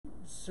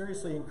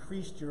seriously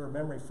increased your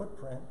memory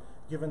footprint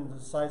given the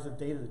size of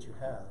data that you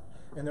have.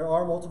 And there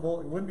are multiple,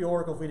 it wouldn't be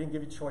Oracle if we didn't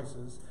give you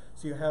choices.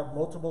 So you have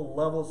multiple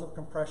levels of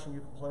compression you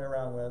can play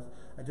around with.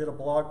 I did a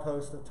blog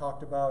post that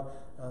talked about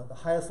the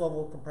highest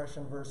level of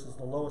compression versus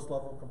the lowest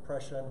level of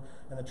compression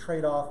and the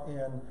trade-off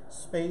in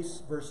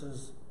space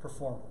versus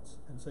performance.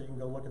 And so you can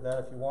go look at that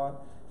if you want.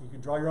 You can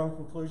draw your own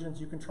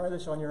conclusions. You can try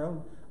this on your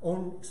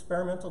own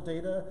experimental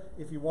data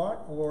if you want,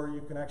 or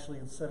you can actually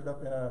set it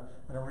up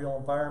in a real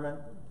environment.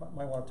 You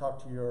might want to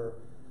talk to your,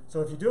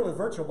 so if you do it with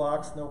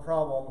VirtualBox, no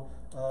problem.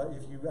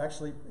 If you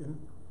actually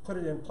put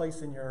it in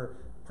place in your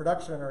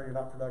production, or you're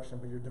not production,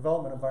 but your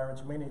development environment,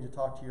 you may need to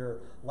talk to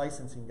your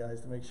licensing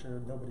guys to make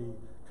sure nobody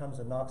comes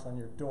and knocks on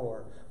your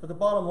door. But the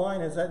bottom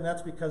line is that, and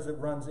that's because it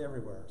runs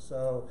everywhere.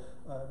 So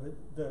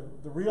the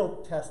real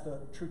test, the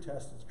true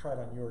test, is to try it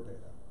on your data.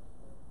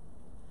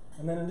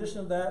 And then in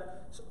addition to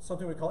that,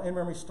 something we call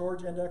in-memory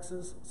storage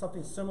indexes,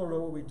 something similar to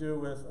what we do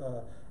with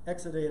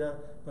Exadata,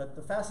 but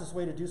the fastest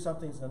way to do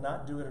something is to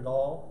not do it at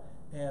all.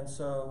 And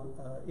so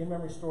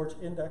in-memory storage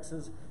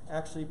indexes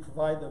actually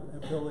provide the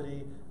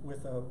ability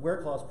with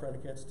where clause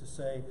predicates to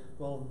say,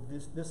 well,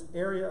 this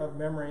area of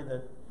memory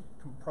that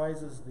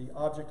comprises the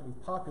object that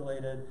we've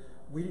populated,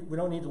 we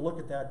don't need to look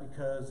at that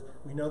because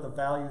we know the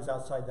value is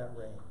outside that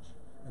range.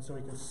 And so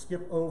we can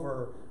skip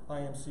over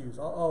IMCUs.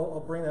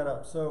 I'll bring that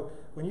up. So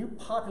when you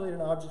populate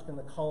an object in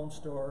the column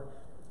store,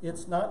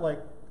 it's not like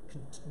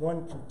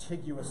one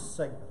contiguous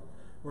segment.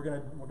 We're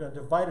going to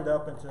divide it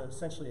up into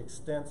essentially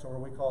extents, or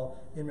what we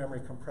call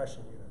in-memory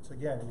compression units.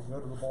 Again, you can go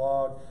to the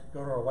blog,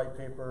 go to our white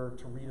paper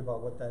to read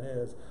about what that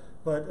is.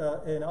 But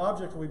an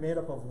object will be made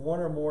up of one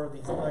or more of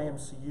these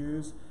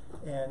IMCUs,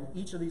 and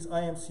each of these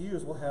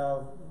IMCUs will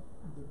have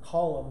the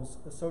columns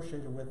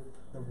associated with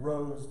the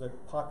rows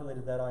that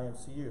populated that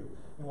IMCU.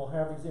 And we'll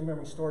have these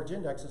in-memory storage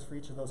indexes for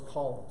each of those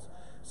columns.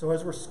 So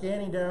as we're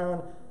scanning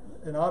down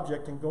an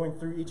object and going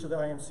through each of the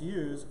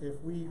IMCUs,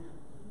 if we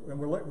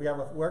have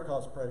a where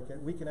clause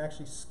predicate, we can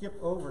actually skip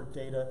over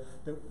data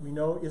that we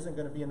know isn't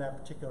going to be in that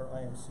particular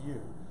IMCU.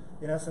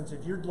 In essence,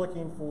 if you're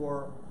looking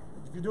for,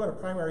 if you're doing a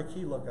primary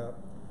key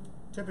lookup,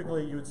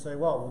 typically you would say,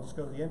 well, we'll just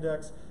go to the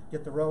index,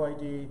 get the row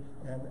ID,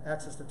 and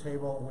access the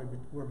table, and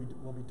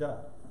we'll be done.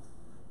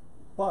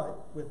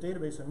 But with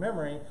database and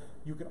memory,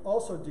 you can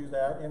also do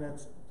that, and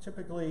it's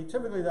typically the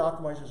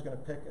optimizer is going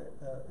to pick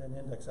an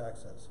index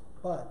access.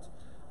 But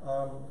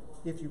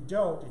if you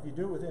do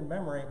it within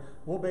memory,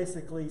 we'll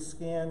basically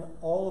scan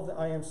all of the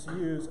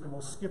IMCUs and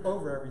we'll skip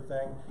over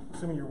everything,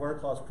 assuming your where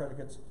clause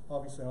predicate's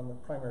obviously on the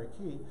primary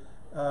key,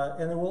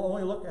 and then we'll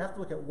only have to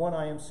look at one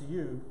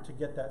IMCU to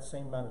get that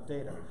same amount of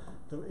data.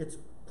 So it's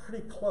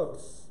pretty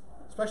close,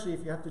 especially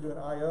if you have to do an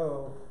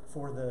I/O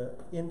for the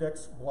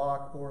index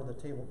block or the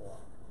table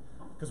block,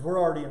 because we're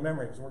already in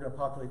memory, because we're going to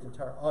populate the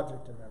entire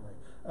object in memory.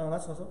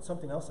 That's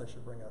something else I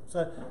should bring up.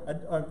 So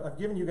I've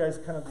given you guys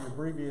kind of the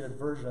abbreviated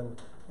version,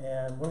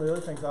 and one of the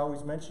other things I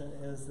always mention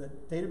is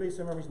that database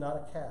in memory is not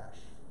a cache,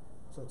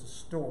 so it's a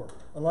store.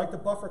 Unlike the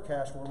buffer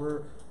cache, where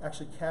we're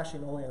actually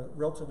caching only a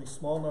relatively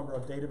small number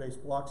of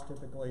database blocks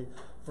typically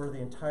for the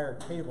entire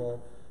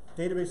table,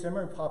 database in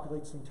memory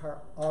populates the entire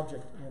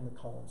object in the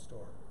column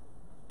store.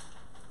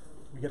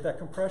 We get that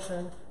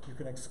compression. You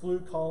can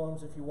exclude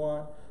columns if you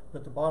want.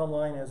 But the bottom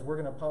line is we're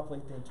going to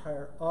populate the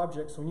entire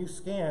object. So when you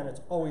scan,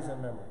 it's always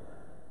in memory.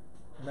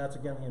 And that's,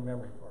 again, the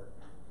in-memory part.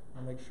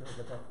 I'll make sure I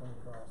get that point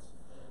across.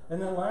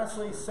 And then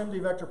lastly,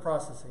 SIMD vector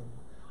processing.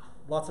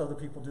 Lots of other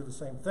people do the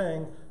same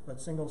thing,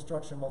 but single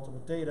instruction,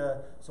 multiple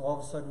data. So all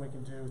of a sudden we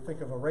can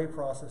think of array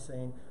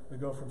processing. We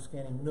go from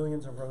scanning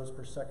millions of rows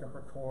per second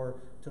per core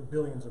to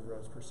billions of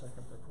rows per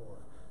second per core.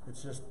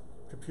 It's just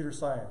computer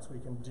science. We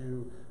can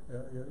do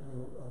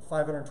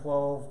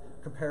 512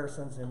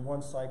 comparisons in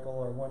one cycle,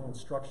 or one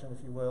instruction,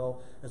 if you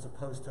will, as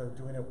opposed to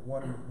doing it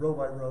one row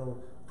by row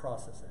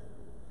processing.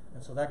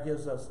 And so that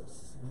gives us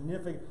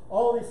significant,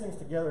 all these things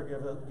together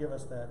give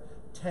us that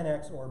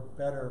 10x or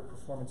better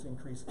performance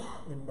increase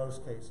in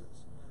most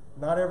cases.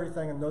 Not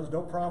everything, and those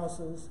no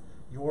promises.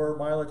 Your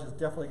mileage is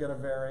definitely going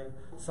to vary.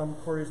 Some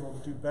queries will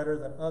do better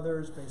than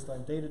others based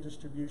on data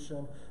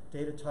distribution,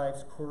 data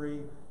types,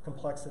 query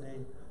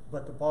complexity.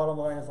 But the bottom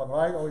line is, like, what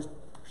I always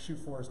shoot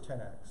for is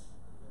 10x.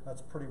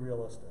 That's pretty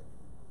realistic.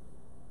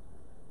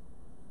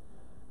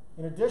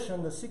 In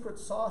addition, the secret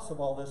sauce of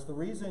all this, the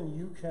reason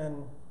you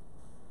can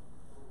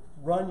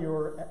run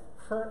your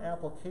current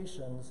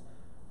applications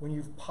when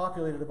you've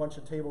populated a bunch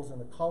of tables in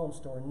the column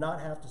store and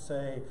not have to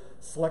say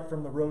select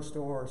from the row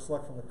store or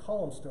select from the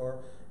column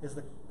store, is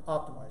the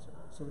optimizer.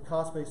 So the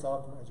cost-based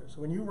optimizer.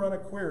 So when you run a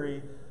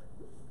query,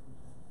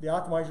 the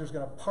optimizer is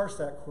going to parse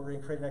that query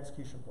and create an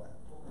execution plan.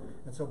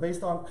 And so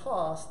based on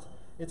cost,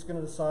 it's going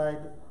to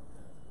decide,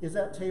 is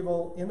that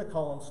table in the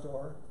column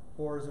store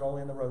or is it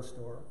only in the row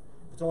store?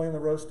 If it's only in the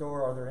row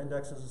store, are there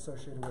indexes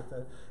associated with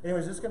it?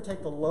 Anyways, it's going to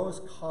take the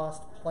lowest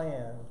cost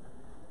plan,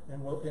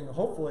 and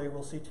hopefully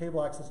we'll see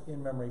table access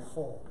in memory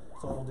full.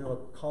 So we'll do a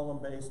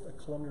column-based, a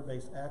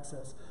columnar-based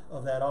access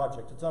of that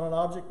object. It's on an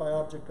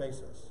object-by-object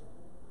basis.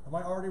 Am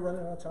I already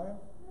running out of time?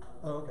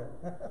 Oh, okay.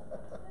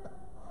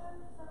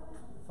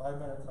 5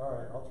 minutes? All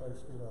right, I'll try to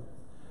speed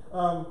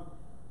up.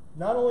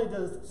 Not only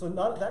does, so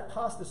not that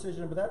cost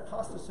decision, but that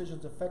cost decision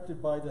is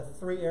affected by the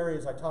 3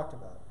 areas I talked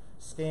about: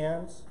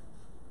 scans,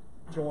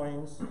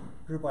 joins,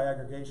 group by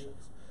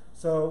aggregations.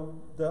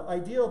 So the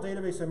ideal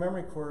database and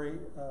memory query,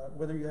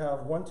 whether you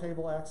have one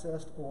table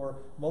accessed or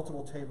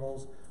multiple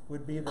tables,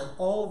 would be that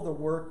all of the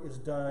work is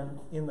done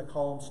in the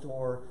column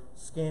store,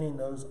 scanning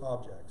those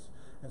objects.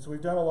 And so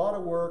we've done a lot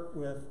of work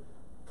with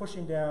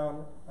pushing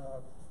down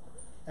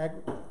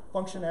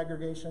function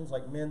aggregations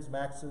like mins,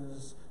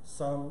 maxes,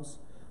 sums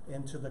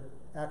into the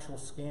actual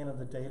scan of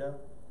the data.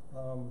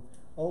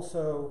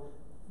 Also,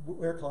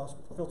 workloads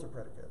filter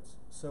predicates.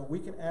 So we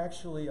can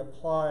actually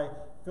apply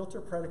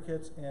filter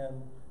predicates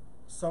and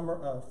some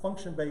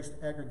function-based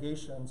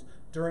aggregations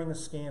during the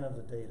scan of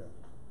the data.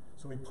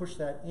 So we push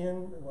that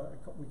in,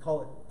 we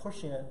call it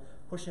pushing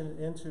it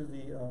into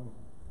the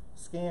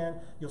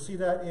scan. You'll see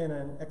that in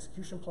an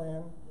execution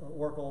plan.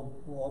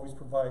 Oracle will always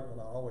provide, well,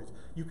 not always,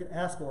 you can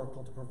ask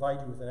Oracle to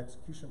provide you with an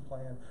execution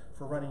plan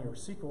for running your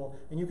SQL,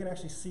 and you can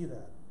actually see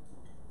that.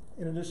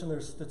 In addition,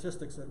 there's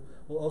statistics that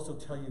will also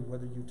tell you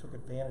whether you took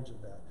advantage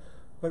of that.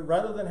 But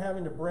rather than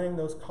having to bring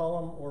those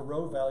column or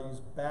row values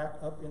back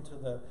up into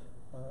the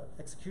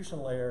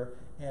execution layer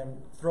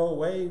and throw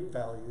away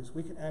values,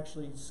 we can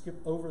actually skip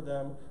over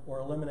them or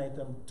eliminate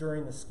them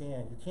during the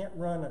scan. You can't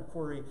run a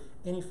query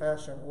any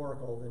faster in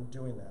Oracle than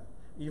doing that,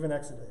 even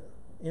Exadata.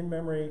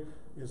 In-memory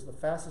is the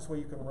fastest way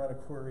you can run a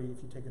query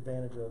if you take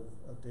advantage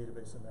of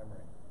database in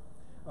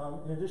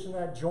memory. In addition to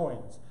that,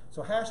 joins.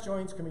 So hash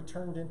joins can be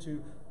turned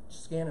into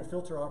scan and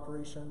filter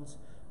operations.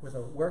 With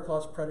a where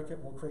clause predicate,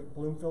 we'll create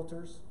Bloom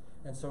filters.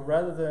 And so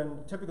rather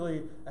than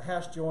typically a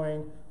hash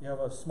join, you have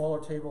a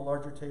smaller table,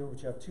 larger table,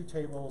 but you have 2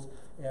 tables,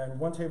 and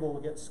one table will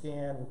get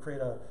scanned. We'll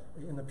create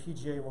in the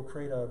PGA, we'll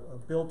create a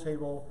build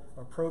table,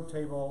 a probe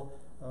table,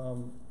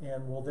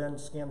 and we'll then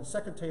scan the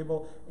second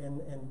table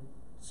and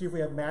see if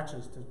we have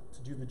matches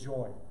to do the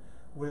join.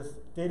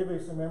 With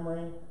database in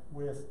memory,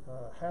 with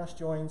hash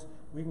joins,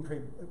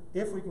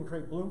 if we can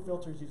create Bloom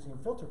filters using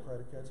filter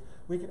predicates,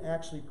 we can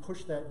actually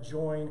push that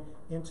join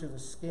into the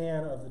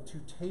scan of the 2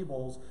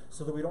 tables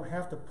so that we don't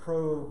have to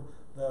probe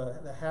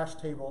the hash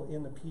table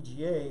in the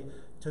PGA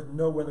to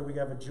know whether we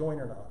have a join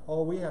or not.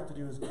 All we have to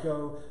do is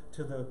go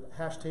to the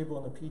hash table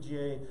in the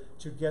PGA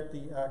to get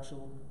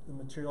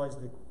materialize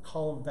the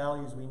column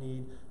values we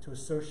need to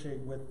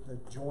associate with the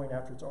join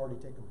after it's already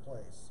taken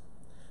place.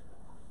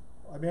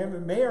 I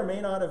may or may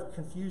not have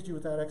confused you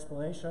with that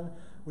explanation.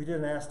 We did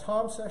an Ask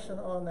Tom session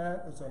on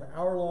that. It's an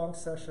hour-long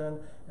session,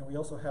 and we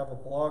also have a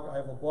blog. I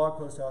have a blog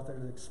post out there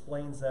that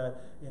explains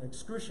that in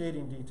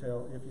excruciating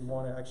detail if you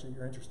want to actually,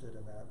 you're interested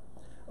in that.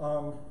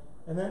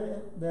 And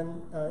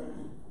then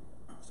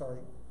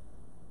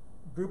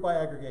group by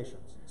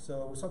aggregations.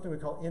 So something we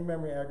call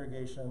in-memory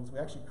aggregations. We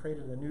actually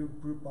created a new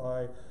group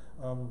by.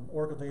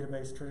 Oracle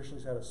database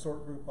traditionally has had a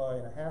sort group by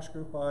and a hash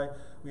group by.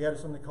 We added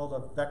something called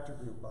a vector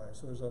group by.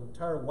 So there's an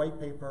entire white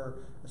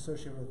paper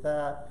associated with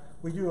that.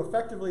 We do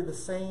effectively the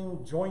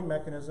same join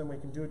mechanism. We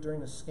can do it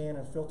during the scan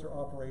and filter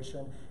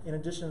operation. In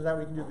addition to that,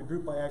 we can do the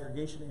group by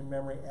aggregation in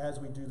memory as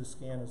we do the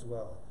scan as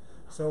well.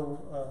 So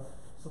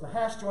the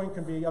hash join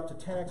can be up to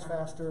 10x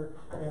faster,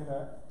 and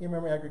the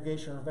in-memory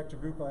aggregation or vector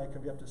group by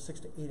can be up to 6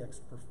 to 8x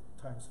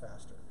times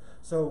faster.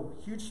 So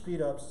huge speed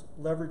ups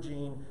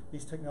leveraging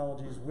these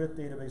technologies with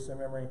database and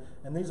memory,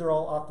 and these are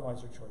all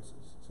optimizer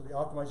choices. So the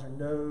optimizer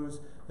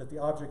knows that the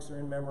objects are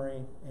in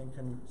memory and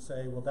can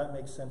say, well, that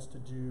makes sense to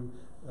do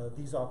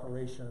these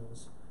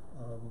operations,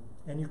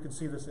 and you can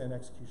see this in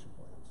execution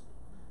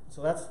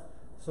plans.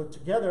 So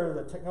together,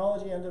 the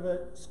technology end of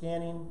it,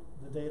 scanning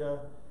the data,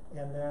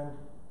 and then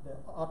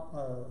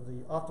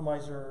the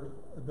optimizer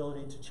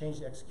ability to change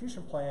the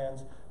execution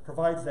plans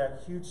provides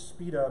that huge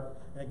speed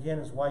up, and again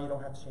is why you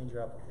don't have to change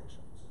your applications.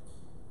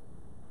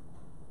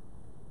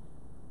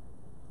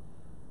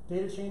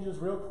 Data changes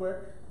real quick.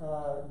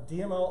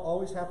 DML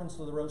always happens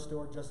to the row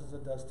store just as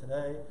it does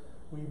today.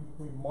 We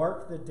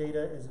mark the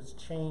data as it's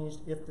changed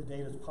if the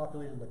data is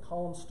populated in the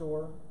column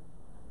store.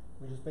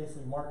 We just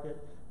basically mark it.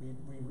 We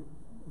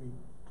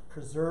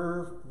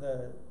preserve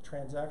the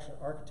transaction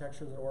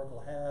architecture that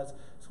Oracle has,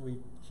 so we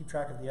keep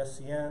track of the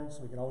SCN,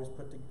 so we can always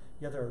put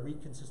together a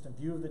read-consistent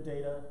view of the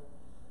data.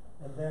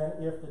 And then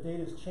if the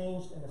data is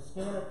changed and a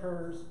scan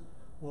occurs,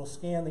 we'll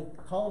scan the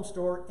column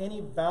store.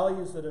 Any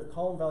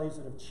column values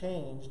that have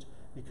changed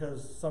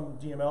because some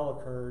DML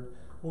occurred,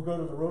 we'll go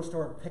to the row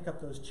store and pick up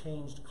those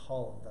changed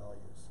column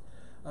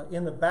values.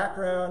 In the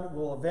background,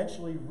 we'll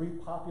eventually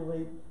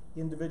repopulate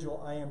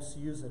individual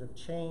IMCUs that have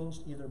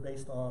changed, either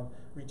based on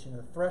reaching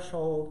a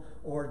threshold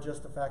or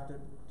just the fact that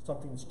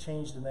something's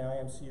changed in the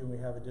IMCU and we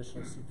have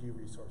additional CPU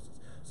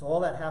resources. So all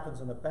that happens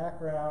in the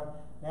background.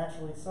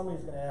 Naturally,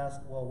 somebody's going to ask,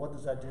 well, what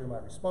does that do to my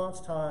response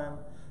time?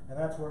 And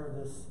that's where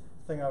this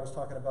thing I was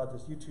talking about,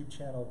 this YouTube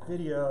channel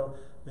video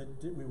that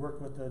we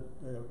worked with the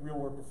real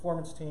world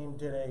performance team,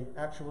 did a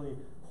actually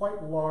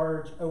quite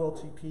large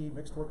OLTP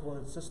mixed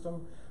workload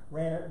system,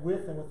 ran it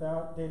with and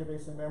without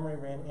database and memory,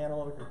 ran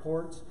analytic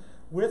reports.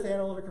 With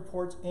analytic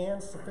reports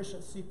and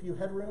sufficient CPU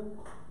headroom,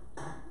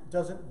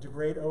 doesn't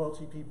degrade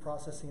OLTP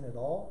processing at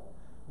all.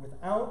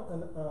 Without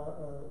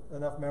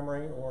enough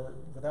memory or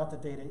without the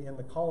data in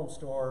the column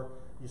store,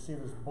 you see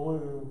this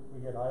blue,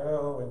 we get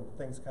I/O and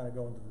things kind of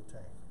go into the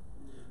tank.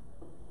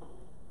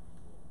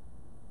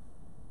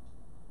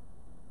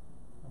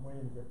 I'm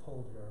waiting to get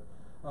pulled here.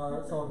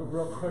 So I'll go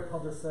real quick,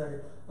 I'll just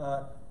say,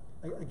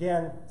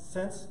 again,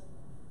 since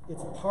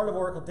it's part of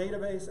Oracle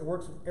database, it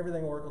works with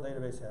everything Oracle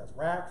database has.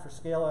 Rack for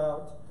scale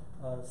out,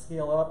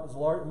 scale up, as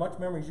much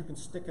memory as you can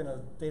stick in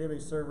a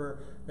database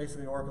server,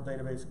 basically Oracle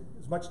database,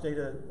 as much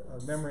data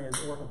memory as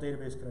Oracle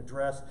database can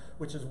address,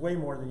 which is way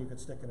more than you could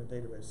stick in a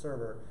database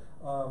server.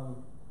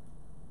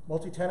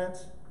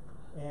 Multi-tenant,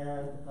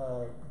 and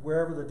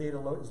wherever the data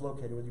is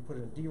located, whether you put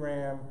it in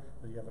DRAM,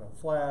 whether you have it on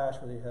flash,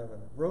 whether you have it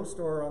in row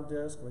store on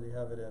disk, whether you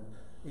have it in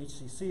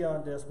HCC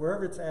on disk,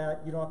 wherever it's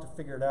at, you don't have to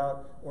figure it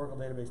out. Oracle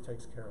database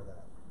takes care of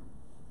that.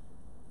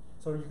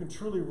 So you can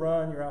truly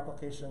run your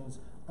applications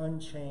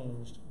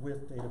unchanged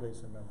with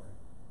database and memory,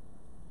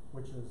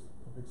 which is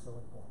a big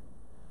selling point.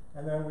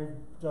 And then we've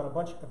done a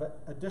bunch of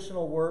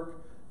additional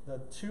work. The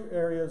two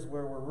areas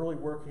where we're really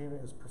working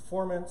is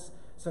performance.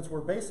 Since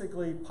we're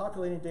basically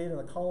populating data in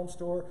the column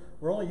store,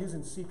 we're only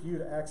using CPU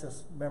to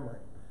access memory.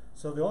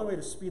 So the only way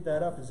to speed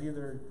that up is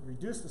either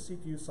reduce the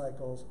CPU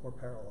cycles or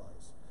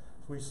parallelize.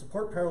 So we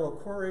support parallel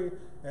query,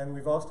 and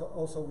we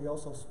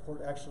also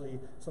support actually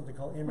something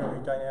called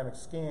in-memory dynamic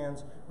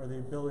scans, or the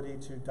ability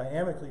to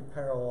dynamically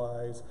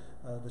parallelize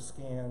the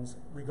scans,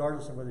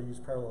 regardless of whether you use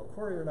parallel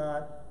query or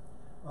not.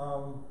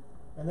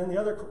 And then the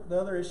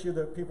other issue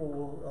that people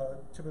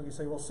will typically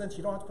say, well, since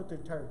you don't have to put the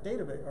entire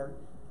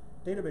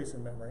database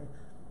in memory,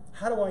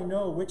 how do I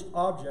know which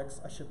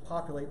objects I should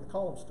populate in the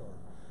column store?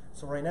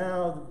 So right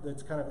now,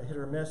 it's kind of a hit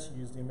or miss. You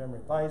use the in-memory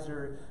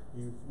advisor,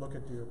 you look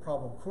at your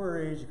problem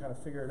queries, you kind of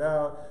figure it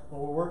out.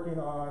 Well, we're working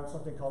on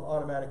something called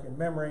automatic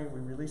in-memory.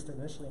 We released it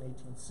initially in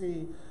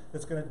 18C.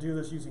 That's going to do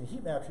this using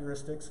heat map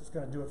heuristics. It's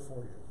going to do it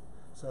for you.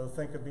 So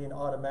think of being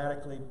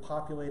automatically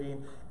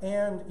populating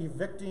and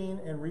evicting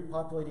and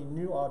repopulating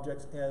new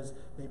objects as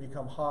they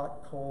become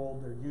hot,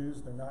 cold, they're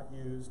used, they're not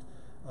used.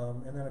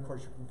 And then, of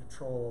course, you can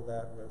control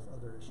that with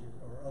other issues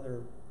or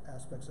other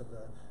aspects of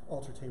the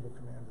alter table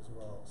command as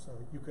well. So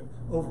you can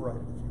override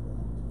it if you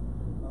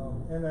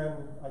want. And then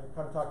I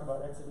kind of talked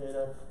about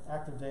Exadata,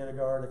 active data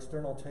guard,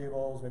 external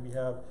tables. Maybe you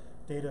have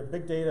data,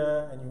 big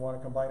data, and you want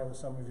to combine it with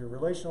some of your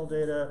relational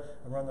data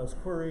and run those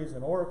queries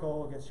in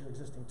Oracle against your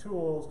existing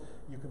tools.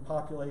 You can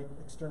populate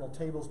external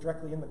tables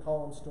directly in the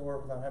column store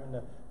without having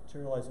to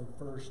materialize them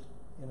first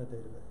in a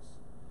database.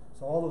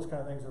 So all those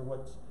kind of things are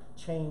what's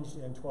changed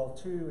in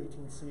 12.2,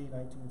 18C,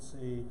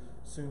 19C,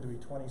 soon to be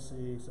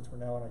 20C, since we're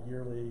now on a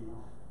yearly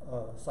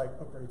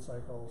upgrade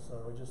cycle,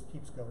 so it just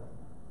keeps going.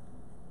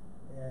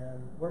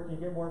 And where can you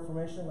get more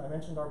information? I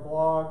mentioned our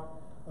blog.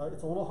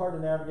 It's a little hard to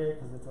navigate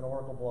because it's an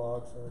Oracle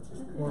blog, so it's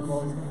just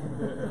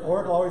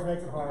Oracle always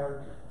makes it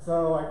hard.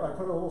 So I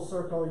put a little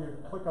circle, you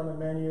click on the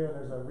menu, and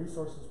there's a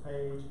resources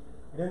page.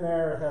 And in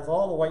there, it has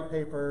all the white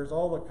papers,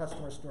 all the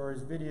customer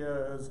stories,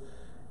 videos,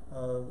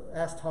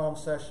 Ask Tom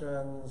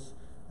sessions,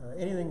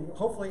 anything,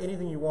 hopefully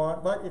anything you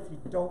want. But if you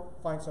don't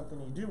find something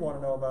you do want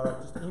to know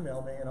about, just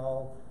email me, and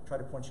I'll try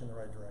to point you in the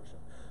right direction.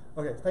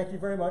 Okay, thank you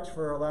very much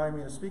for allowing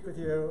me to speak with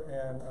you,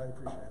 and I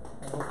appreciate it.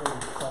 And hopefully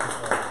it's fun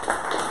for you.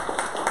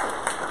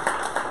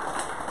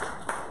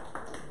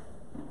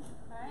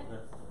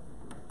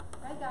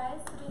 All right,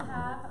 guys, we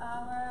have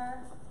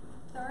our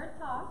third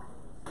talk,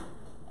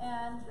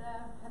 and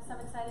have some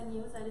exciting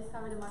news. I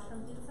discovered a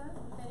mushroom pizza,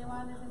 if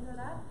anyone is into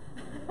that.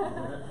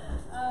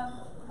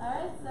 All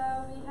right, so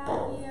we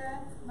have here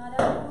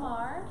Madan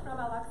Kumar from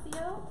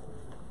Alluxio.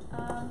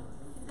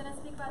 He's going to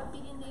speak about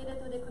feeding data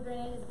to the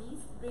Kubernetes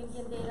beast,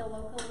 bringing data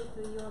locally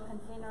to your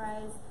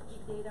containerized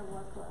big data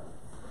workload.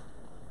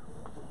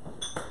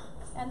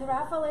 And the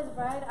raffle is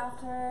right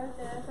after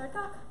the third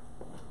talk.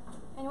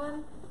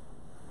 Anyone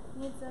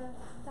needs a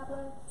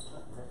tablet? Is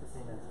that the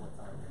same as what's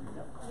on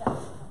Meetup? Yeah.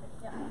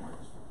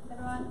 Yeah.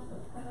 Everyone?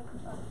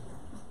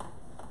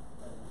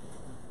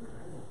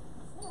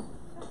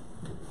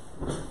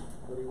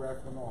 What do you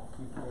rack them off?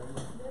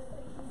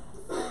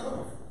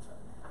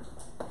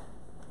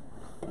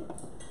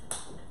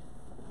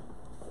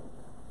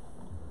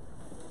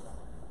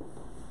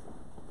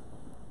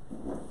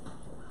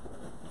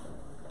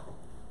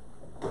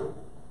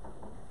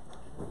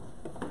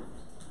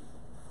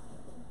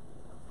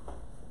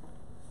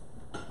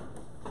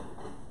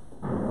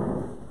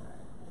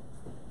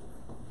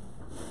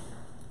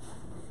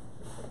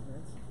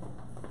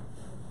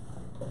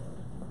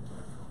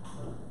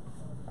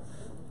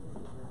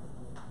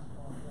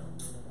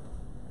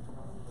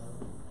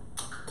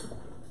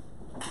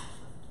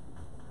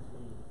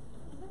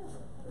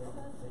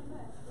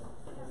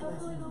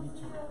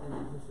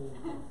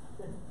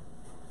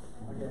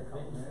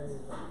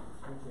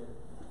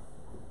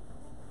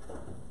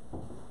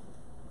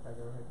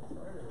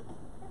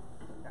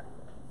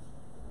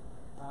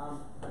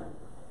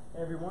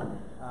 Hey everyone,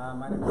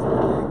 my name is Viktor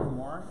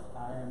Gamov. I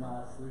am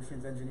a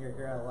solutions engineer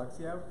here at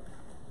Alluxio.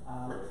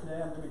 Today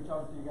I'm going to be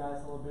talking to you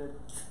guys a little bit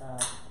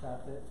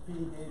about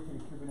feeding data to the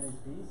Kubernetes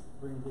beast,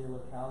 bringing data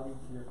locality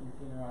to your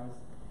containerized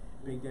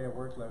big data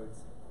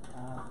workloads.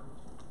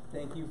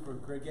 Thank you for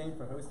GridGain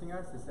for hosting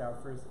us. This is our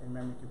first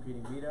in-memory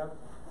computing meetup.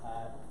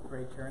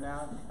 Great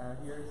turnout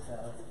here,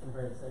 so I'm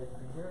very excited to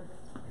be here.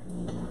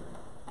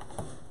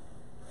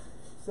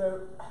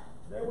 So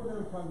today we're going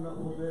to be talking a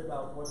little bit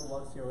about what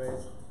Alluxio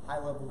is,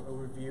 high-level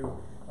overview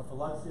of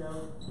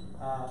Alluxio,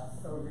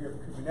 overview of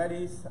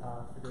Kubernetes,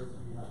 for those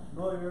of you not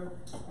familiar,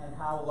 and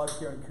how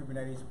Alluxio and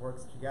Kubernetes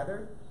works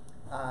together.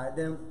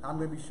 Then I'm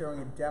going to be showing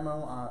a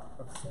demo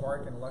of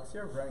Spark and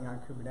Alluxio running on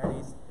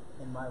Kubernetes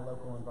in my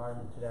local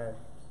environment today.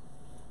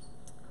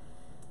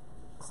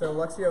 So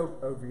Alluxio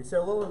overview. So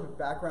a little bit of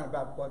background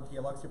about what the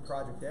Alluxio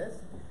project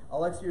is.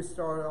 Alluxio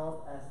started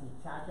off as the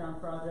Tachyon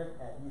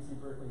project at UC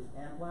Berkeley's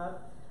AMP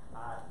Lab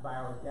by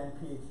our then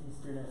PhD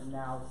student and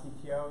now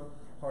CTO,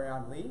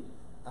 Horian Lee.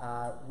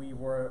 We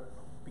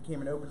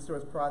became an open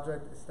source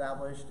project,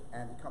 established,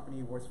 and the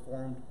company was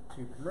formed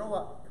to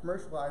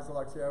commercialize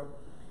Alluxio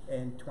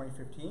in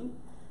 2015.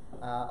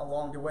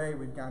 Along the way,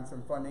 we've gotten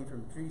some funding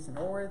from Andreessen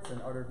Horowitz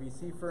and other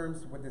VC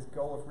firms with this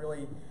goal of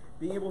really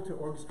being able to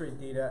orchestrate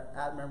data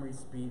at memory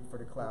speed for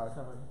the cloud.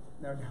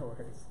 No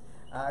worries.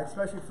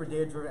 Especially for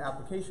data-driven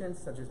applications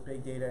such as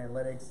big data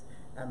analytics,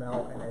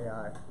 ML, and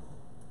AI.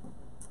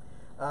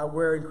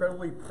 We're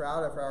incredibly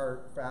proud of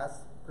our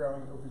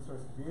fast-growing open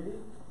source community.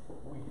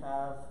 We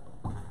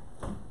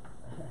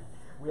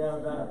have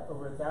about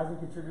over 1,000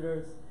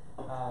 contributors,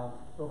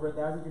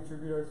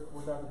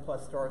 4,000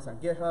 plus stars on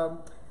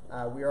GitHub.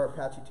 We are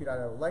Apache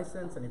 2.0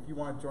 licensed, and if you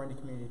want to join the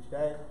community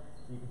today,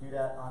 you can do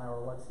that on our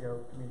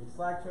Alluxio community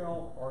Slack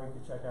channel, or you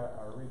can check out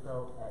our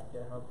repo at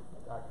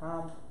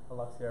github.com,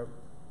 Alluxio.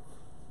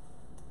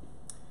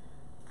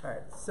 All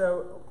right,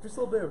 so just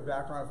a little bit of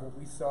background of what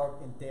we saw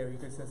in data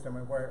ecosystem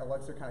and where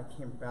Alluxio kind of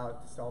came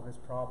about to solve this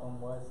problem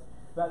was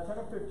about 10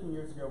 or 15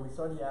 years ago, we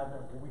saw the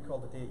advent of what we call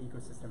the data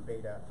ecosystem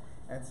beta.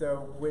 And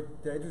so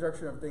with the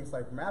introduction of things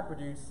like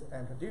MapReduce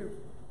and Hadoop,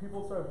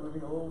 people started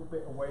moving a little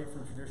bit away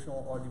from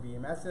traditional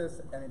RDBMSs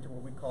and into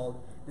what we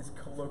called this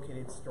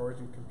co-located storage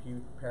and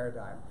compute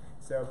paradigm.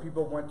 So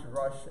people went to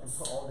rush and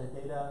put all their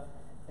data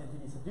into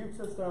these Hadoop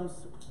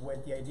systems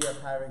with the idea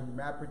of having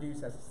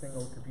MapReduce as a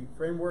single compute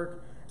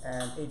framework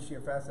and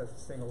HDFS as a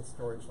single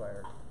storage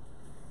layer.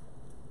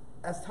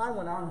 As time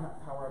went on,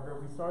 however,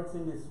 we started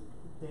seeing this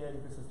data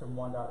ecosystem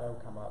 1.0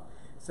 come up.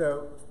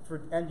 So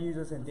for end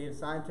users and data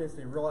scientists,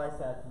 they realized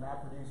that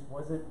MapReduce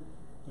wasn't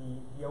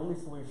the only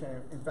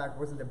solution, in fact,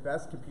 wasn't the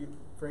best compute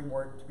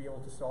framework to be able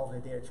to solve their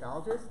data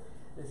challenges.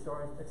 They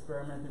started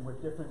experimenting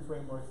with different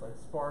frameworks like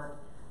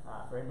Spark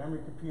for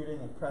in-memory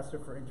computing and Presto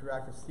for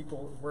interactive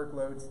SQL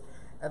workloads.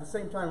 At the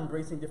same time,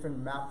 embracing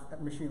different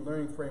machine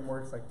learning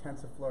frameworks like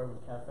TensorFlow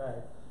and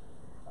Caffe.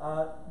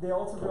 They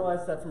also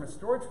realized that from a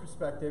storage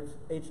perspective,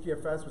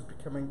 HDFS was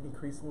becoming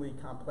increasingly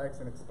complex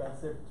and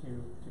expensive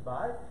to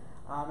buy.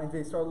 And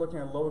they started looking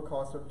at lower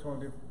cost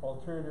alternative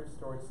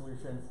storage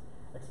solutions,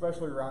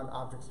 especially around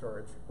object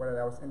storage, whether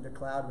that was in the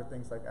cloud with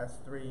things like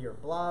S3 or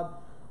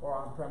Blob, or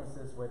on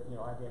premises with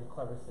IBM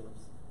Clever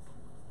Saves.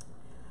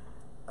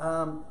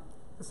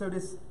 So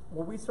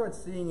what we start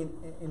seeing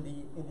in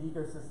the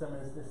ecosystem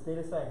is this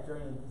data stack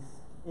journey,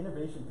 these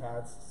innovation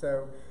paths.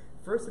 So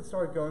first it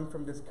started going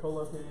from this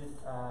co-located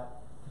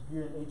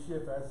compute and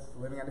HDFS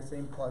living on the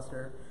same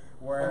cluster,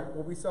 where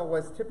what we saw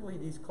was typically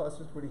these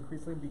clusters would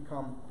increasingly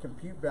become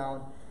compute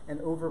bound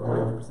and over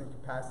 100%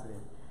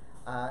 capacity.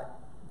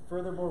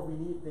 Furthermore,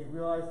 they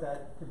realized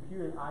that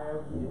compute and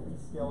I/O needed to be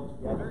scaled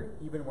together,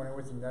 even when it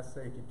wasn't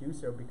necessary to do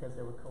so because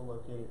they were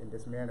co-located in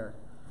this manner.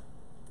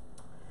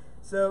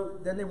 So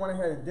then they went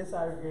ahead and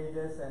disaggregated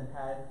this and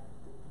had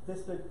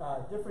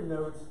different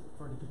nodes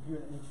for the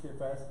compute and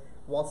HDFS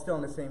while still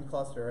in the same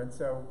cluster. And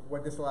so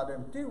what this allowed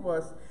them to do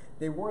was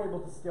they were able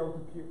to scale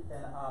compute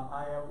and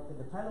I/O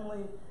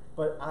independently,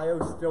 but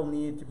I/O still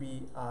needed to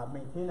be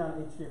maintained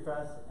on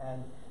HDFS,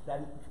 and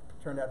that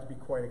turned out to be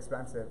quite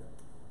expensive.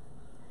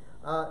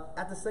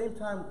 At the same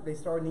time, they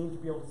started needing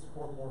to be able to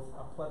support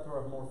a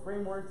plethora of more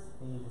frameworks.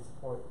 They needed to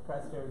support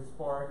Presto,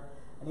 Spark,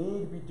 and they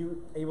needed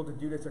to be able to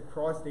do this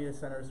across data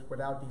centers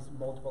without these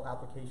multiple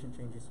application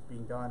changes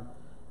being done.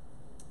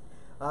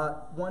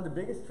 One of the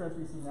biggest trends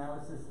we see now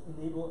is this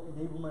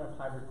enablement of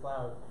hybrid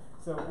cloud.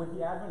 So with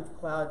the advent of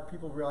cloud,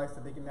 people realized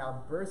that they can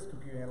now burst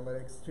compute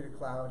analytics to the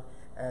cloud,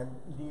 and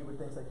indeed with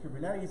things like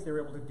Kubernetes, they were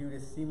able to do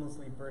this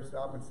seamlessly burst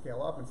up and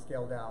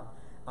scale down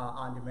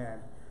on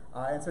demand.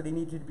 And so they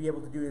needed to be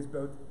able to do this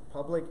both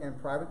public and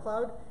private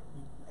cloud,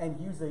 and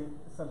using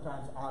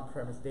sometimes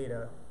on-premise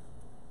data.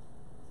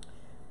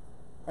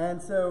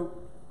 And so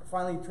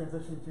finally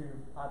transition to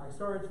object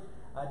storage.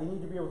 They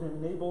need to be able to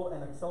enable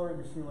and accelerate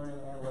machine learning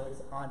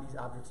analytics on these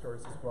object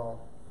stores as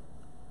well.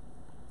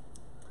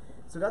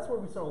 So that's where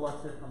we saw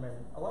Alluxio come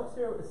in.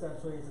 Alluxio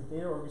essentially is a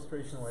data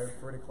orchestration layer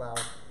for the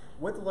cloud.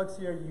 With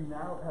Alluxio, you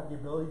now have the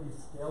ability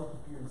to scale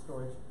compute and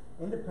storage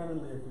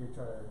independently of each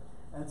other.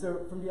 And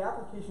so from the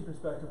application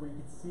perspective, what you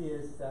can see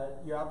is that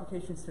your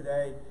applications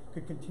today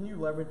could continue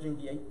leveraging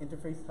the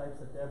interface types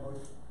that they're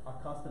most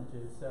accustomed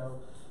to. So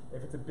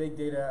if it's a big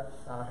data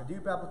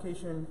Hadoop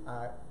application,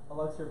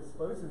 Alluxio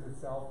exposes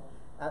itself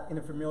in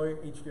a familiar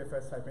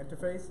HDFS type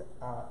interface.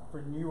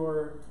 For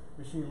newer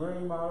machine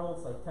learning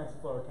models like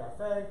TensorFlow or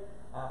Caffe,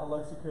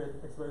 Alluxio could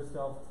expose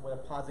itself with a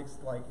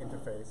POSIX-like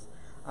interface.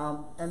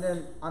 And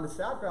then on the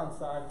southbound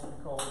side, what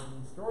we call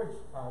the storage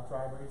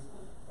drivers,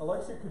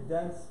 Alluxio could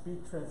then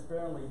speak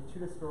transparently to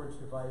the storage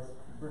device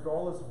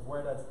regardless of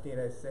where that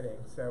data is sitting.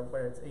 So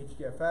whether it's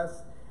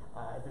HDFS,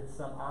 if it's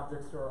some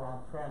object store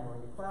on-prem or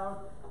in the cloud,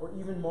 or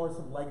even more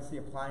some legacy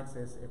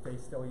appliances if they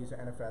still use an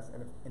NFS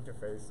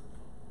interface.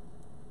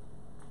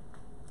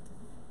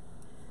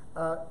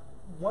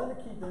 One of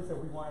the key things that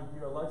we want to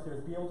do at Alluxio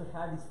is be able to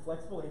have these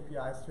flexible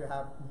APIs to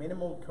have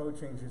minimal code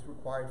changes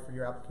required for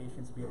your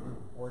applications to be able to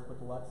work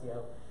with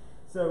Alluxio.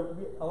 So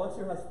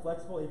Alluxio has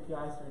flexible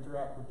APIs to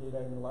interact with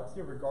data in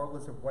Alluxio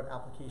regardless of what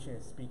application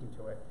is speaking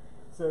to it.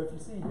 So if you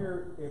see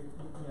here, if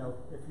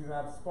you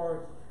have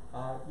Spark,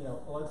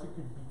 Alluxio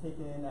could be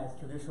taken in as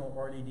traditional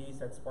RDDs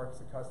that Spark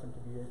is accustomed to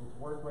be able to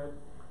work with.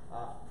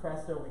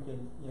 Presto, we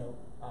can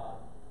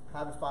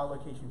have a file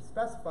location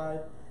specified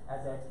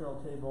as an external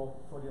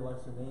table for the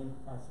Alluxio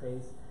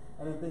namespace.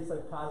 And in things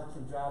like POSIX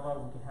and Java,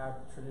 we can have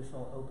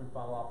traditional open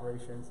file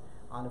operations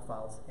on the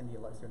files in the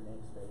Alluxio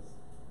namespace.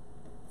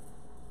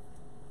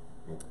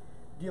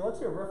 The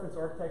Alluxio reference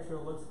architecture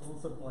looks a little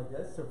something like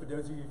this. So for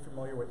those of you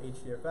familiar with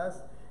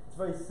HDFS, it's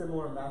very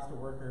similar master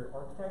worker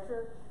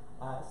architecture.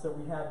 So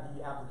we have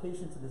the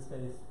applications, in this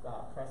case,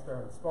 Presto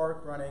and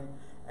Spark running,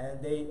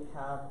 and they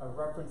have a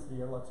reference to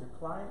the Alluxio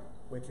client,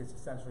 which is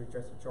essentially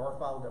just a jar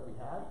file that we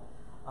have.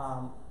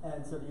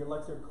 And so the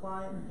Alluxio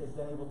client is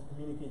then able to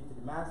communicate to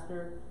the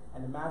master,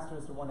 and the master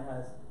is the one that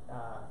has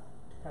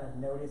kind of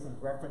notice and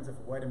reference of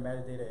where the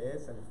metadata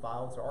is and the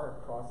files are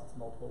across its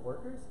multiple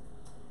workers.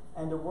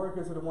 And the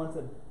workers are the ones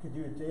that could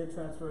do the data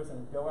transfers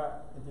and go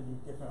out into the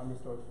different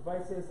under-storage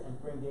devices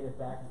and bring data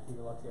back into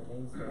the Alluxio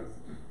namespace.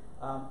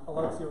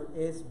 Alluxio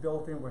is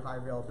built in with high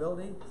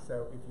availability,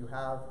 so if you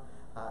have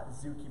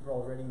Zookeeper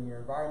already in your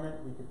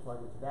environment, we could plug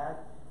into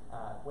that.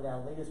 With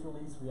our latest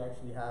release, we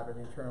actually have an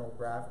internal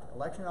graph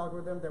election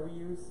algorithm that we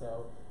use,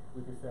 so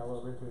we could fail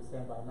over to a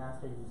standby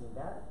master using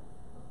that.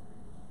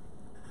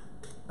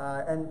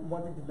 And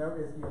one thing to note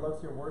is the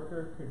Alluxio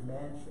worker could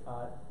manage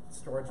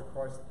storage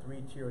across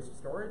 3 tiers of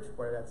storage,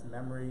 whether that's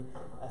memory,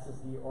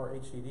 SSD, or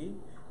HDD.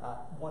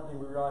 One thing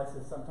we realized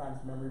is sometimes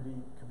memory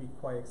could be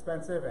quite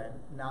expensive, and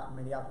not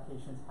many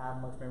applications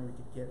have much memory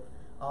to get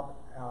up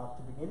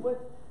to begin with.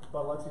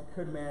 But Alluxio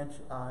could manage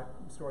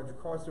storage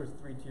across those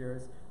 3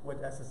 tiers with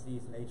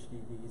SSDs and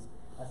HDDs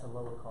as a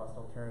lower cost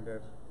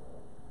alternative.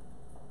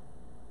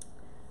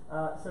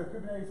 So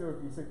Kubernetes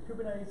overview. So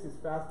Kubernetes is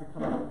fast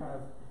becoming a kind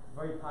of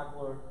very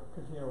popular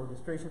container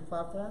orchestration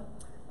platform.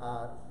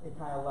 It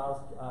kind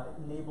of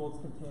enables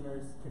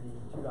containers to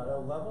the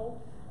 2.0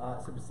 level.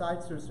 So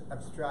besides just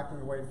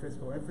abstracting away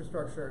physical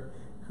infrastructure,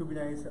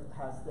 Kubernetes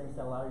has things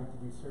that allow you to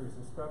do service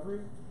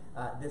discovery.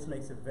 This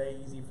makes it very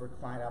easy for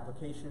client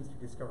applications to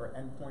discover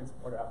endpoints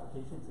of other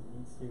applications it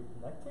needs to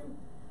connect to.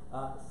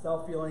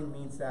 Self-healing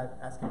means that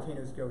as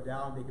containers go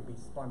down, they can be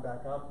spun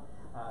back up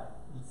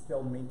and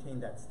still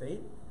maintain that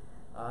state.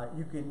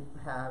 You can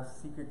have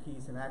secret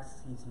keys and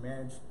access keys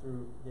managed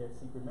through their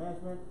secret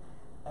management.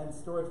 And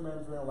storage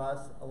management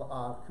allows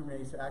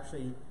Kubernetes to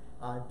actually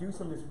do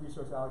some of this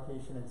resource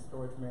allocation and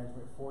storage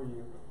management for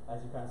you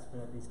as you kind of spin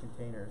up these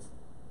containers.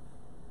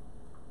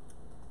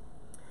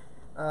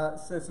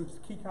 So some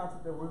key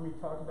concepts that we're going to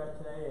be talking about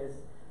today is,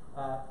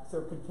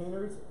 so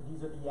containers,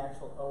 these are the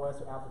actual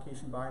OS or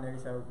application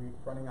binaries that will be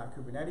running on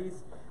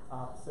Kubernetes.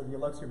 So the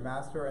Alluxio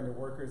master and the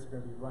workers are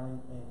going to be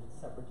running in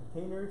separate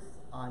containers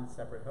on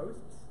separate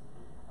hosts.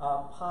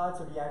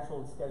 Pods are the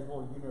actual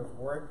scheduled unit of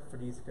work for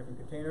these different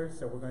containers.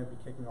 So we're going to be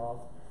kicking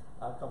off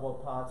a couple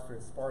of pods for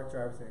Spark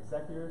drivers and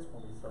executors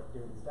when we start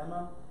doing this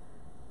demo.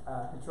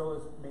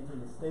 Controllers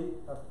maintain the state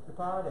of the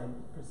pod, and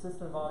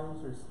persistent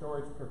volumes are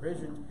storage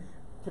provisioned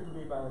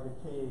typically by like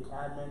a K8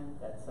 admin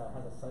that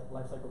has a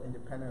lifecycle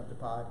independent of the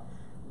pod.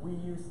 We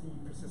use the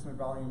persistent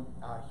volume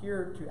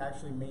here to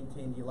actually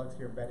maintain the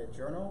Alluxio embedded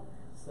journal.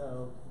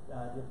 So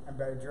the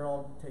embedded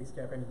journal takes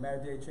care of any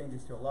metadata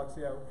changes to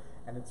Alluxio,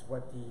 and it's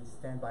what the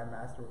standby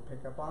master will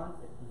pick up on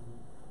if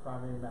the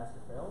primary master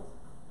fails.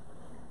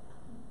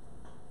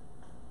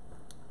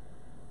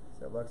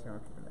 So Alluxio on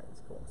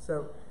Kubernetes, cool.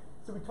 So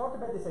we talked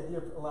about this idea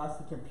of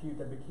elastic compute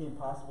that became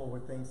possible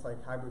with things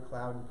like hybrid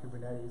cloud and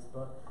Kubernetes,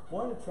 but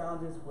one of the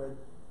challenges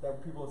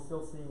that people are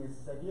still seeing is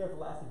this idea of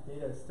elastic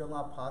data is still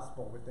not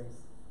possible with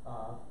things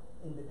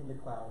in the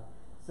cloud.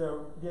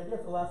 So the idea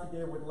of elastic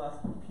data with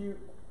elastic compute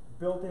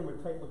built in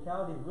with tight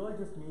locality really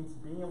just means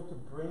being able to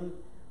bring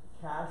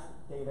cache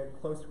data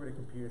close to where the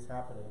compute is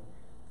happening.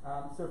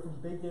 So from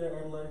big data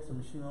analytics and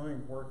machine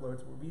learning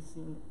workloads, what we've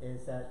seen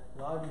is that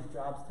a lot of these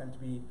jobs tend to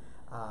be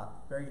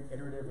very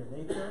iterative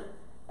in nature.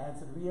 And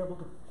so to be able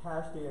to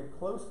cache data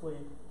closely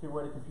to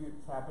where the compute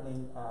is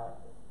happening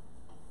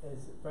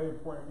is very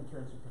important in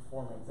terms of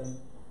performance. And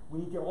we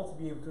need to also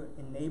be able to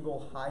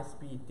enable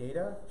high-speed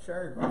data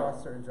sharing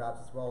across certain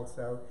jobs as well.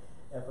 So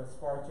if a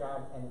Spark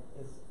job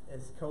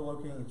is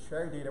co-locating and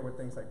sharing data with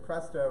things like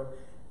Presto,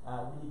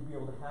 we need to be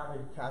able to have a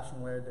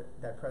caching layer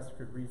that Presto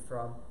could read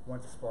from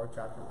once a Spark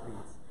job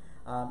completes.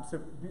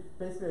 So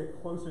basically a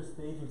closer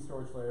staging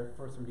storage layer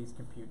for some of these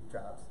compute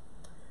jobs.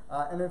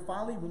 And then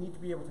finally, we need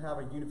to be able to have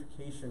a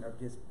unification of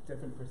this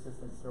different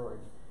persistent storage.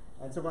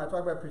 And so when I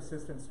talk about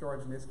persistent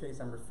storage, in this case,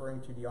 I'm referring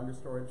to the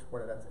understorage,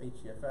 whether that's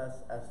HDFS,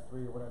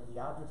 S3, or whatever the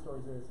object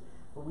storage is.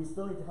 But we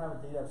still need to have a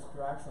data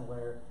abstraction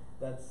layer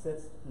that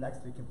sits next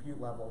to the compute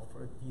level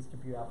for these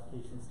compute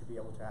applications to be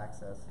able to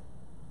access.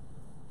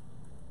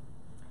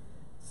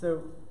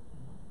 So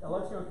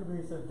Alluxio and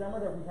Kubernetes, so the demo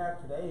that we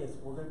have today is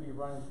we're going to be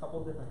running a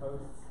couple different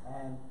hosts,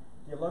 and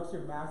the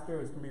Alluxio master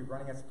is going to be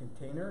running as a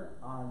container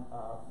on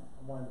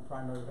one of the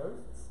primary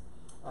hosts.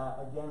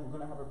 Again, we're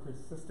going to have a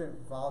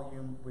persistent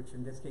volume, which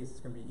in this case is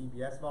going to be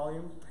EBS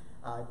volume.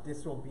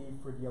 This will be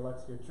for the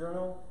Alluxio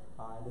journal.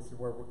 And this is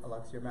where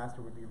Alluxio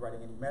master would be writing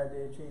any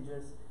metadata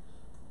changes.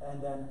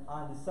 And then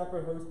on the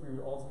separate host, we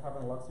would also have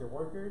an Alluxio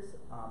workers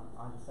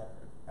on the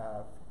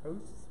separate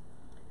hosts.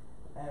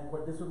 And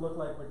what this would look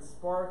like with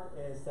Spark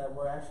is that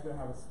we're actually going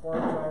to have a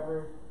Spark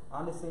driver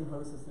on the same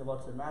host as the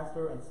Alluxio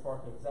master and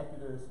Spark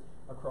executors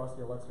across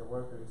the Alluxio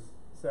workers.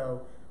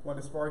 So when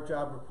the Spark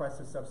job requests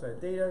a subset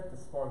of data, the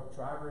Spark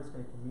driver is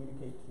going to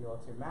communicate to the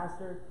Alluxio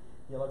master.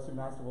 The Alluxio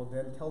master will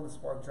then tell the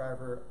Spark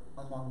driver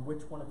among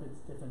which one of its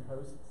different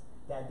hosts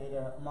that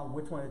data, among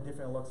which one of the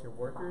different Alluxio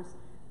workers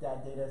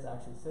that data is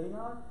actually sitting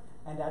on.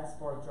 And that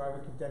Spark driver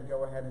could then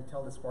go ahead and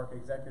tell the Spark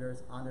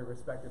executors on their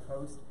respective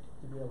host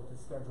to be able to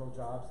schedule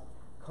jobs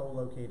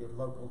co-located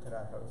local to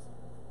that host.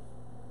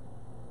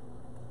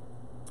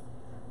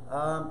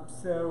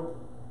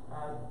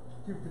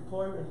 To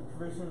deploy and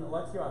provision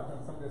Alluxio, I've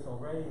done some of this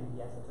already in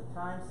the essence of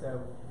time.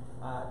 So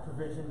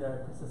provision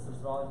the persistence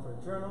volume for a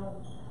journal.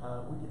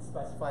 We could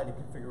specify the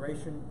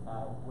configuration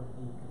with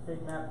the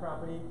config map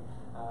property.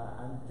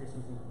 I'm just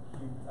using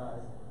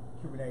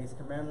Kubernetes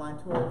command line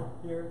tool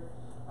here.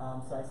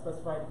 So I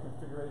specified the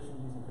configuration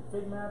using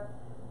config map.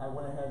 I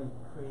went ahead and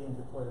created and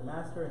deployed a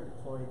master and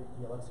deployed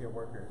the Alluxio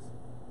workers.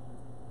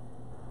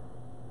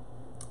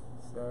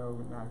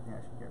 So now I can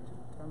actually get to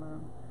the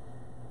demo.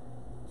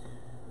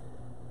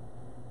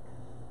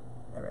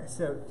 All right,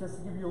 so just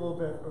to give you a little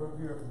bit of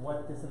overview of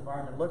what this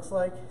environment looks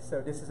like.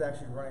 So this is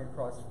actually running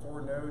across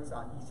 4 nodes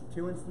on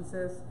EC2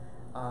 instances,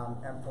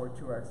 M4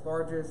 2x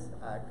largest,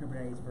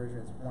 Kubernetes version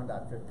is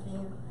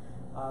 1.15.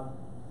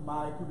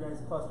 My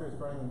Kubernetes cluster is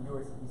running in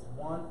US East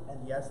 1,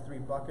 and the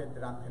S3 bucket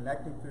that I'm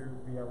connecting through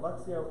via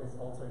Alluxio is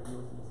also in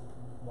US East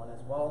 1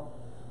 as well.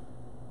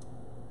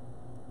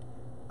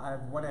 I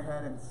went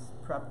ahead and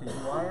prepped the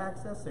UI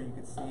access, so you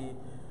can see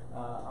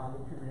on the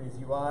Kubernetes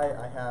UI,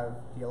 I have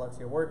the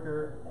Alluxio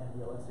worker and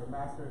the Alluxio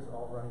masters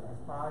all running as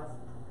pods.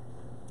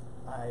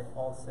 I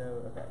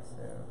also,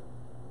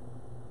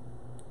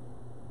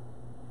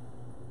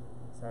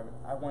 so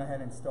I went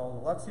ahead and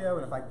installed Alluxio,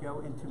 and if I go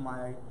into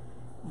my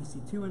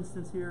EC2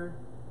 instance here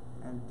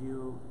and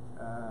do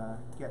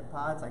get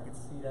pods, I can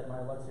see that my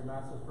Alluxio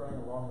master is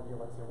running along with the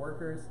Alluxio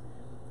workers.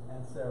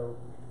 And so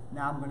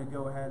now I'm going to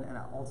go ahead and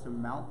also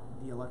mount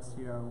the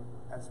Alluxio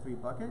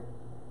S3 bucket.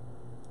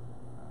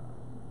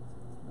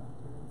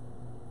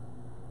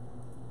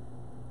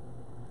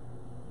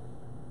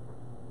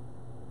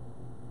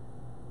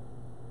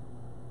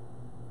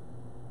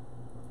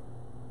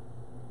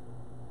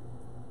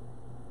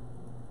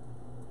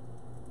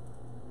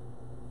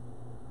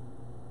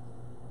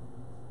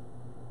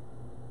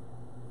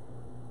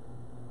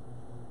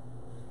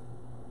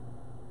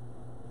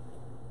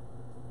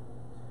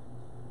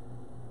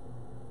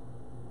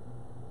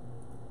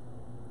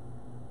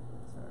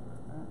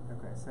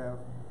 So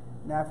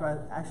now if I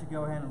actually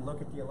go ahead and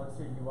look at the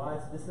Alluxio UI,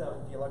 so this is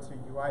the Alluxio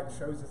UI. It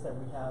shows us that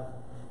we have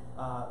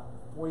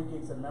 40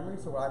 gigs of memory.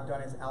 So what I've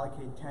done is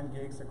allocate 10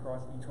 gigs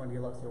across each one of the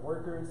Alluxio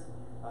workers.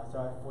 So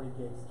I have 40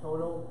 gigs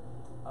total.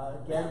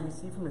 Again, we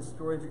see from the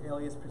storage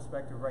alias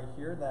perspective right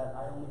here that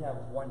I only have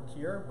 1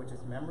 tier, which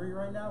is memory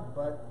right now,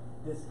 but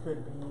this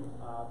could be,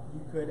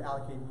 you could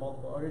allocate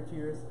multiple other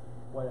tiers,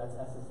 whether that's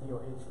SSD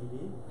or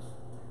HDD.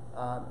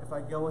 If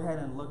I go ahead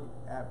and look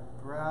at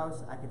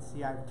browse, I can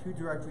see I have 2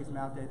 directories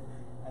mounted,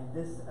 and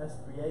this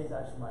S3A is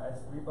actually my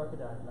S3 bucket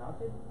that I've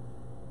mounted.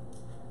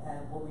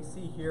 And what we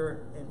see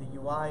here in the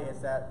UI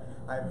is that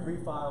I have 3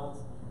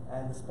 files,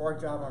 and the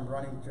Spark job I'm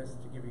running,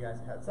 just to give you guys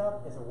a heads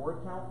up, is a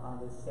word count on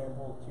this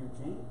sample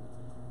 2G.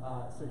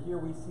 So here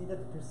we see that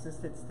the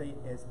persisted state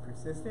is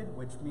persisted,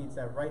 which means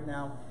that right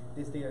now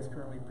this data is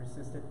currently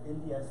persisted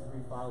in the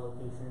S3 file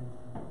location,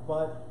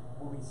 but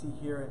what we see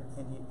here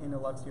in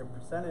Alluxio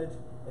percentage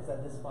is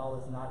that this file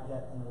is not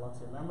yet in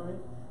Alluxio memory,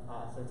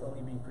 so it's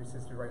only being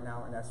persisted right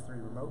now in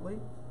S3 remotely.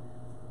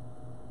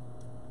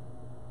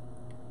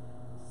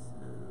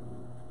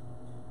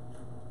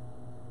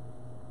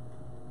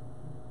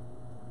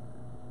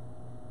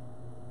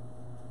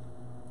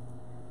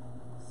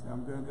 So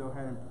I'm going to go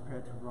ahead and prepare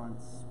to run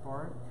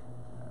Spark.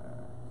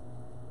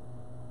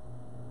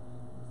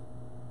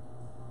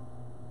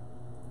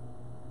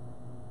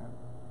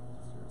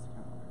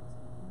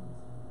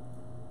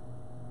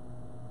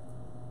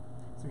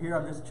 here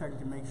I'm just checking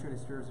to make sure the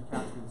servers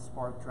account for the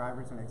Spark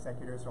drivers and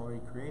executors already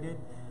created.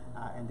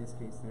 In this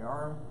case, they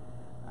are.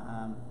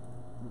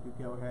 We could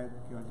go ahead,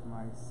 go into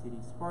my cd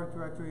Spark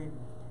directory,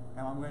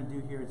 and what I'm going to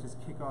do here is just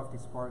kick off the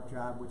Spark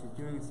job, which is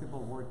doing a simple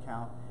word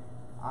count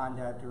on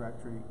that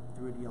directory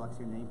through the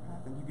Alluxio name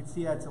path. And you can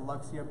see that it's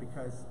Alluxio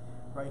because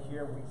right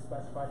here we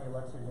specify the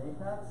Alluxio name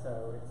path,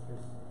 so it's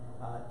just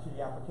to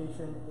the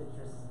application, it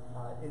just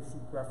is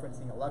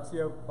referencing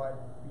Alluxio, but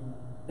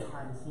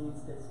behind the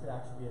scenes, this could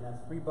actually be an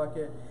S3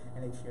 bucket,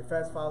 an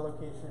HDFS file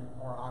location,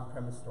 or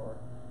on-premise store.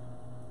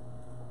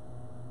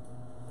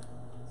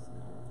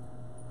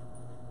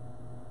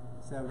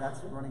 So that's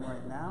running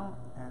right now,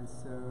 and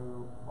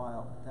so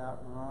while that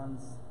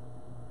runs,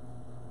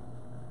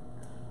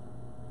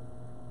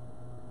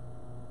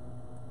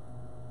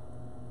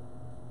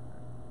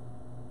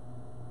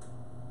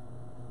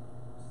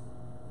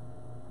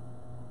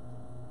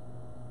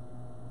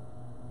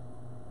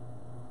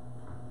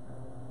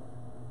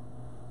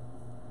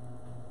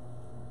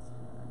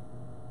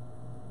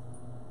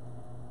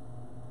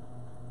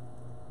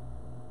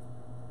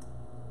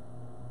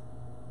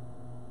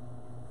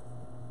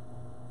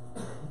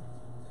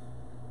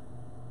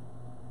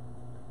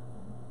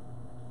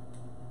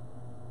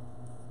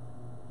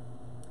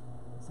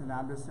 so now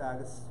I'm just,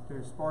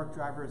 the Spark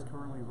driver is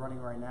currently running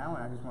right now,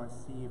 and I just want to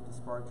see if the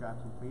Spark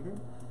job completed.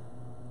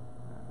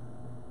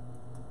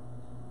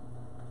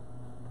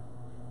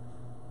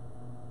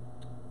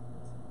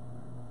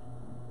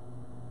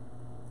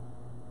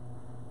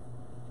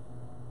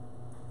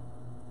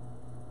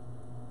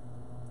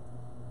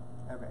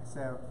 Okay,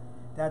 so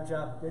that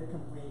job did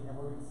complete, and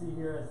what we can see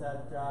here is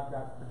that job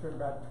got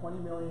returned about 20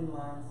 million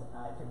lines. It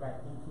took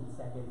about 18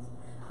 seconds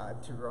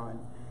to run.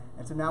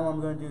 And so now what I'm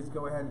going to do is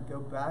go ahead and go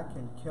back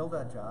and kill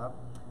that job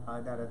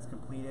that it's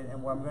completed.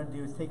 And what I'm going to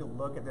do is take a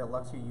look at the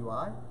Alluxio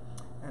UI.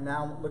 And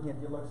now looking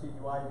at the Alluxio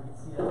UI, you can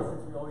see that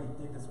since we already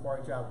did the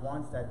Spark job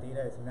once, that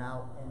data is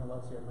now in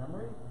Alluxio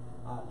memory.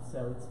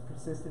 So it's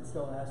persisted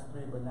still in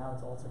S3, but now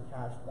it's also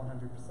cached 100%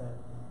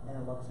 in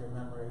Alluxio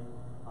memory.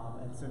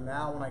 And so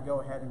now when I go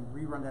ahead and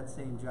rerun that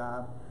same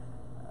job,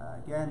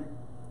 again,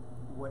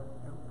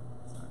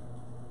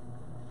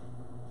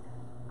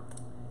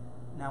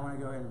 now when I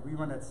go ahead and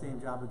rerun that same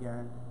job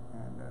again,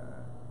 and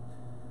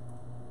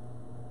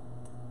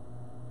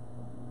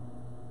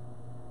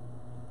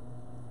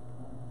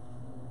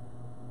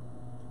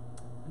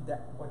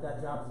what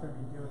that job is going to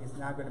be doing is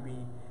now going to be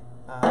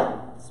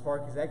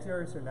Spark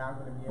executors are now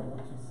going to be able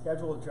to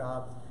schedule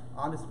jobs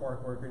on the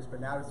Spark workers,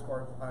 but now the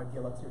Spark the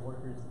Alluxio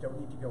workers don't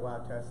need to go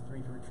out to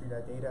S3 to retrieve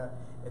that data.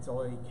 It's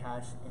already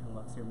cached in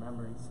Alluxio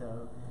memory.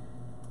 So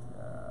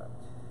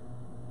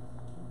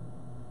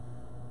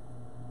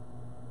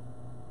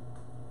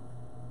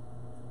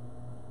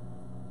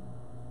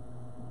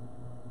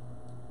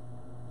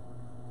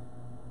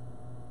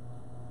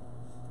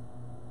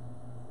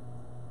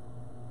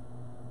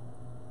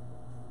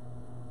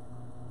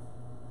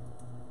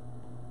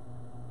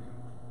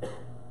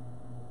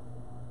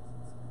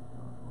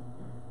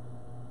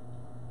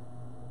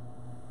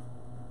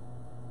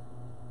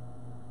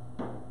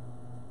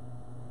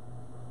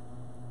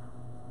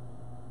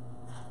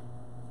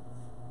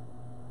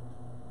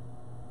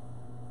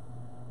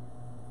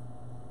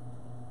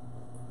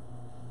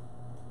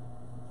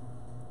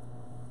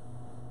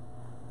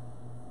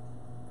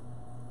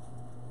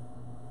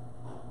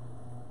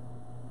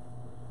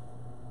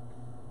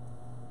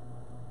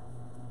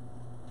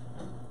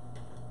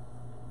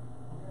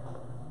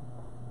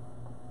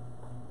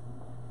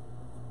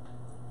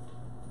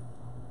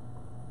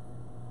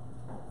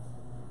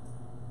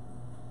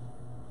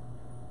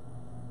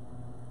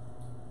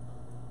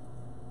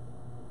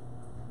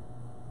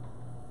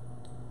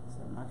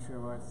I'm not sure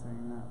why it's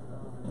saying that,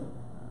 but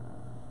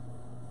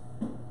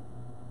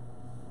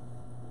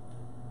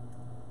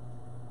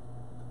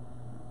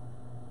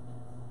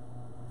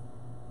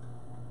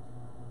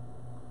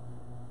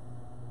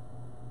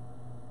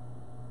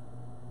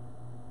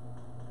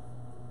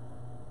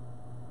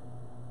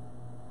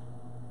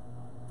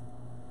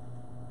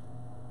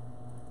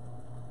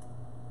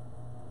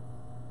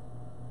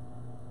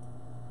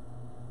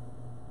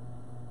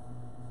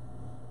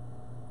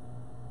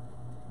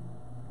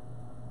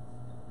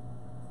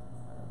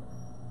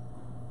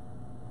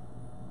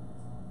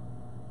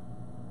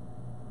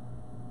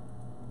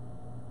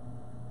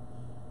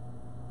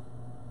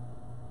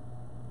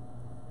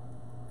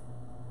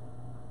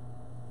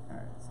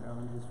so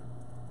let me just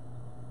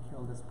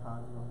kill this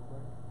pod real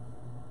quick.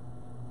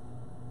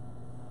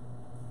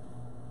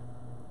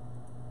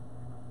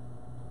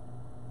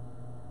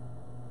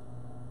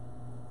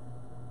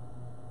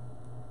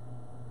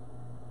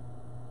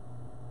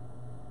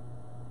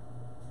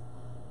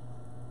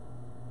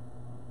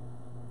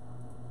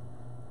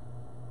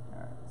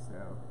 Alright,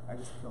 so I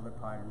just killed the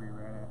pod and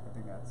reran it. I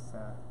think that's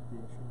the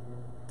issue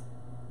here.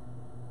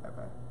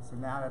 Okay, so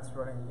now that's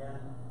running again.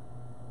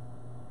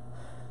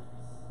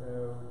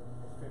 So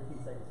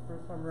 15 seconds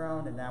first time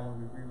around, and now when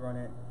we rerun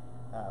it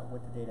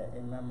with the data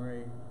in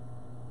memory,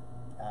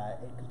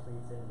 it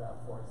completes in about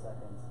 4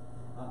 seconds.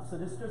 So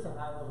this is just a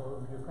high-level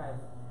overview of kind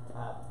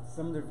of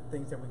some of the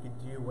things that we could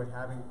do with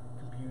having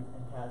compute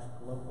and cache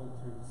local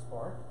to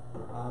Spark.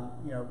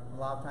 You know, a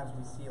lot of times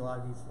we see a lot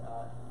of these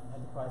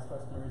enterprise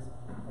customers,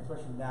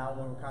 especially now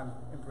when we're kind of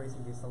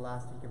embracing this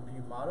elastic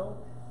compute model.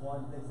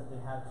 One of the things that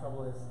they have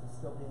trouble is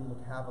still being able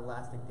to have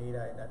elastic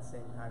data in that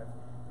same kind of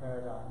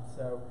paradigm.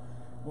 So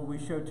what we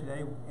showed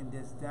today in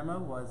this demo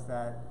was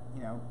that,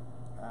 you know,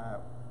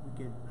 we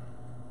could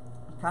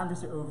kind of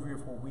just an overview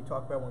of what we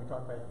talk about when we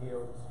talk about data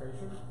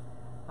orchestration.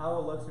 How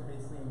Alluxio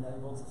basically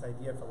enables this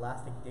idea of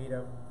elastic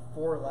data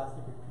for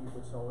elastic compute,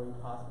 which is already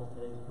possible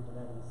today in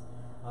Kubernetes.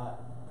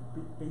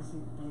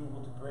 Basically being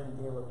able to bring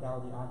data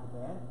locality on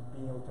demand,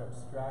 being able to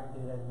abstract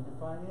data and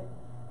unifying it,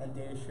 and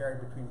data shared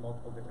between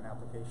multiple different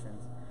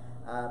applications.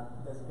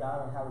 There's a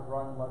guide on how to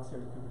run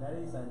Alluxio in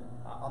Kubernetes, and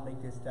I'll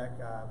make this deck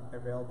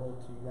available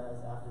to you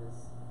guys after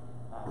this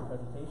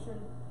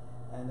presentation.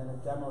 And then a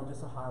demo,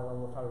 just a high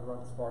level of how to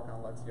run Spark on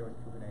Alluxio in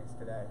Kubernetes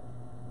today.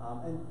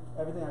 And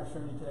everything I've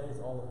shown you today is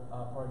all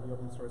part of the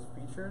open source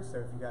features. So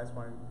if you guys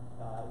want to,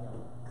 you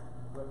know,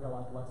 go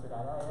on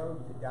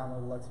Alluxio.io, you can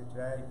download Alluxio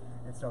today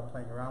and start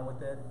playing around with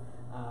it.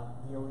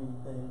 The only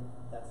thing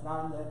that's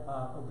not in the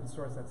open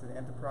source that's in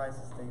enterprise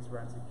is things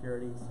around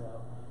security.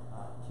 So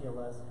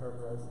TLS,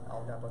 Kerberos,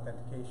 LDAP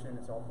authentication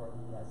is all part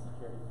of the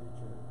security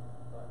feature.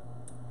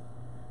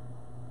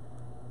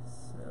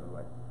 So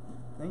I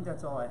think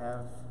that's all I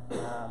have.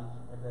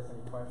 If there's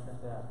any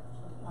questions, yeah.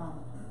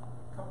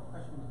 A couple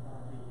questions.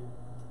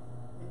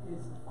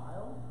 Is the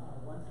file,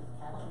 once it's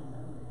cached in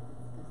memory,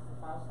 is the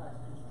file size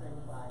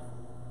constrained by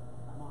the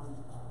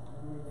amount of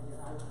memory that you're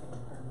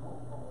allocating per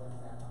node, or is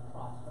that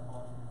across the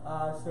board?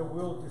 So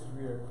we'll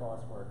distribute it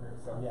across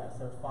workers. So yeah,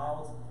 so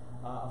files,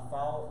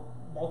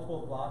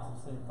 multiple blocks of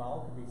the same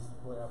file could be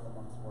split up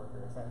amongst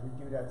workers. And we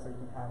do that so you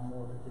can have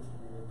more of a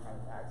distributed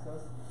kind of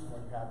access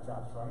when you have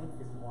jobs running,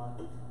 because you want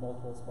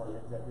multiple Spark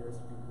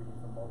executors to be reading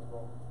from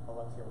multiple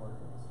Alluxio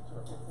workers. So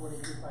before they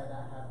do by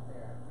that, have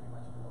their pretty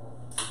much the whole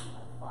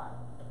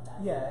file.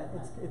 Yeah,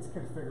 it's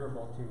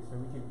configurable too, so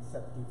we can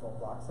set the default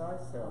block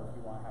size. So if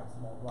you want to have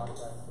small block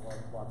size,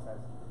 large block size,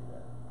 you can do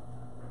that.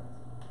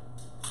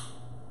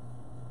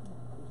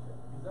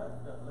 Is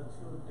that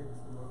Alluxio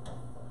takes the work of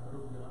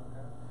Hadoop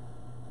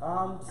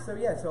Elan? So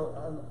yeah,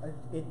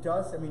 it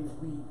does. I mean,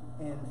 we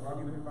in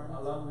Hadoop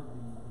environments. Along with the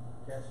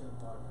caching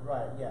part.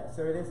 Right. Yeah.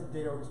 So it is a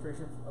data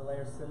orchestration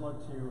layer similar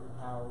to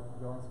how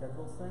Yarn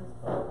schedules things,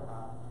 but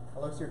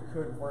Alluxio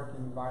could work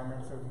in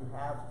environments. So if you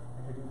have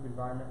a Hadoop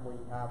environment where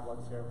you have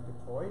Alluxio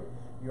deployed,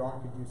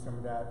 Yarn could do some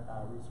of that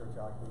research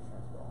allocation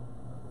as well.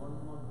 One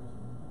more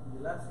question.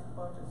 The elastic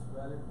part is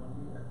valid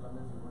only as long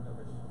as you don't have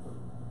a shuffle.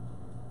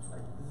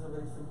 Like this is a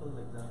very simple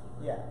example.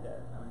 Right? Yeah.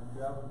 Yeah. I mean, if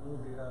you have no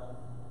data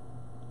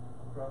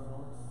across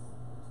nodes,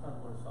 it's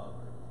not going to solve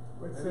it.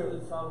 Right, Maybe so it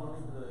will solve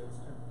only to the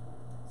extent.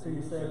 So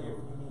you're saying if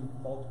you need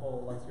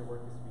multiple Alluxio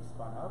workers to be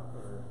spun up,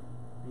 or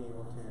be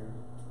able to?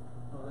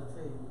 No, let's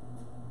say you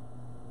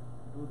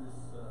do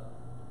this,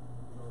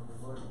 you know, the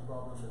word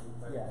problem that we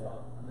try to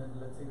solve, and then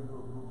let's say you do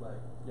a group by,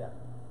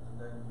 and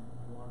then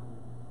you want to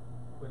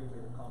query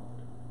by the count.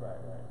 Right.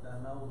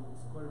 Then now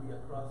it's going to be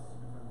across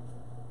different.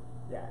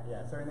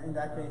 Yeah. So in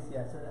that case,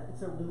 yeah.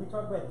 So when we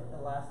talk about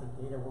elastic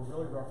data, we're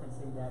really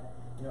referencing that,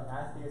 you know,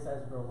 as data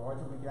sizes grow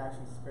larger, we can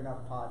actually spin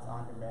up pods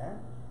on demand.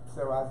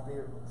 So as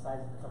data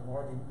sizes become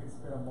larger, you can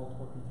spin up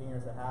multiple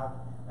containers that have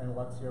an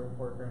Alluxio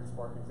worker and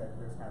Spark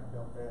executors kind of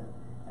built in.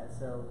 And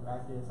so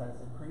as data sizes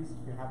increase,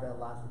 you can have that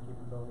elastic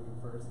capability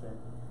first and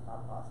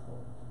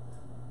possible.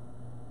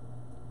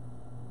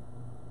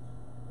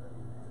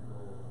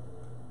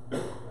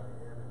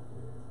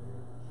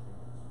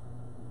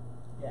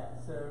 Yeah,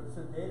 so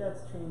data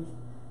that's changed.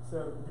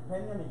 So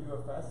depending on the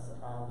UFS,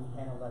 we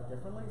handle that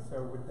differently.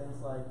 So with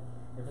things like,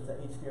 if it's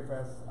an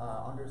HDFS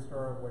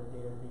underscore where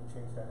data is being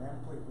changed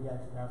dynamically, we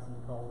actually have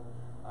something called,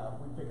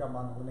 we pick up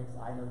on the Linux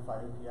iNotify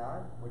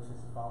API, which is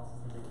a file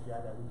system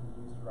API that we can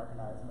use to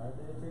recognize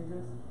metadata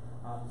changes.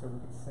 So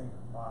we can sync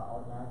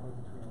automatically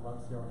between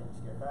Alluxio and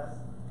HDFS.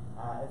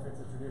 If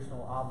it's a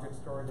traditional object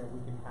store, then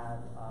we can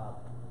have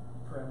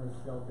parameters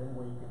built in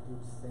where you can do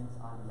syncs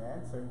on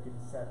demand. So you can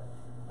set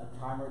a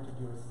timer to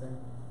do a sync.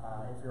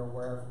 If you're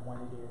aware of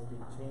when the data is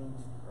being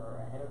changed or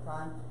ahead of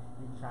time,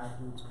 you can try to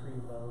do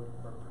preload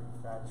or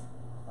prefetch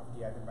of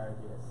the other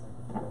metadata sync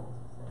fields.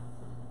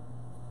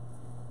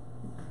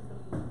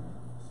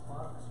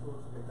 Spark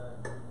stores data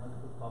in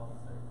multiple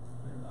copies, right?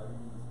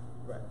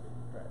 Right.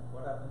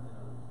 What happens in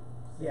a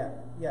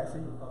So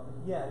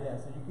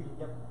you could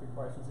good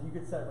question. So you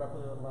could set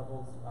replica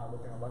levels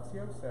within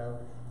Alluxio.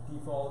 So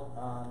default,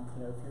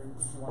 you know, if you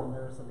want to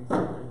mirror something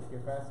similar to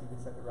HDFS, you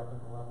could set the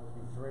replica level to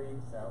be 3.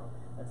 So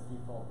that's the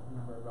default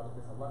number of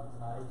replicas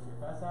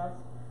HDFS has.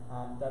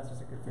 That's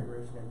just a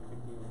configuration that you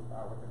could do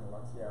within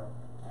Alluxio.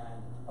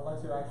 And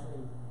Alluxio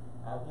actually,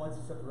 once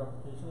you set the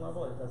replication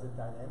level, it does it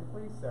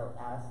dynamically. So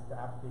as the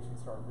application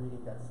starts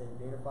reading that same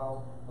data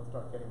file, it'll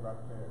start getting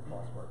replicated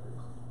across workers.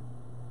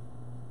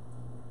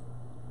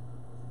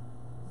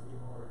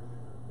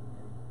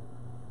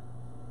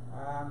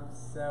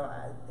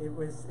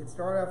 It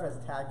started off as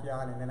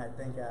Tachyon, and then I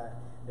think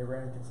they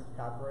ran into some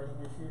copywriting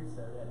issues,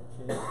 so they had to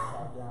change it to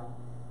Tachyon.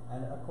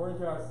 And according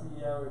to our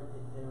CEO,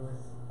 it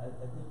was I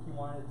think he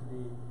wanted it to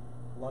be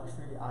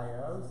Luxury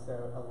IO, so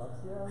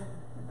Alluxio.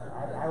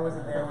 I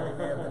wasn't there when he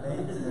gave the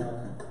name,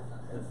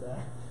 so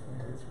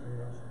it's pretty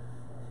awesome.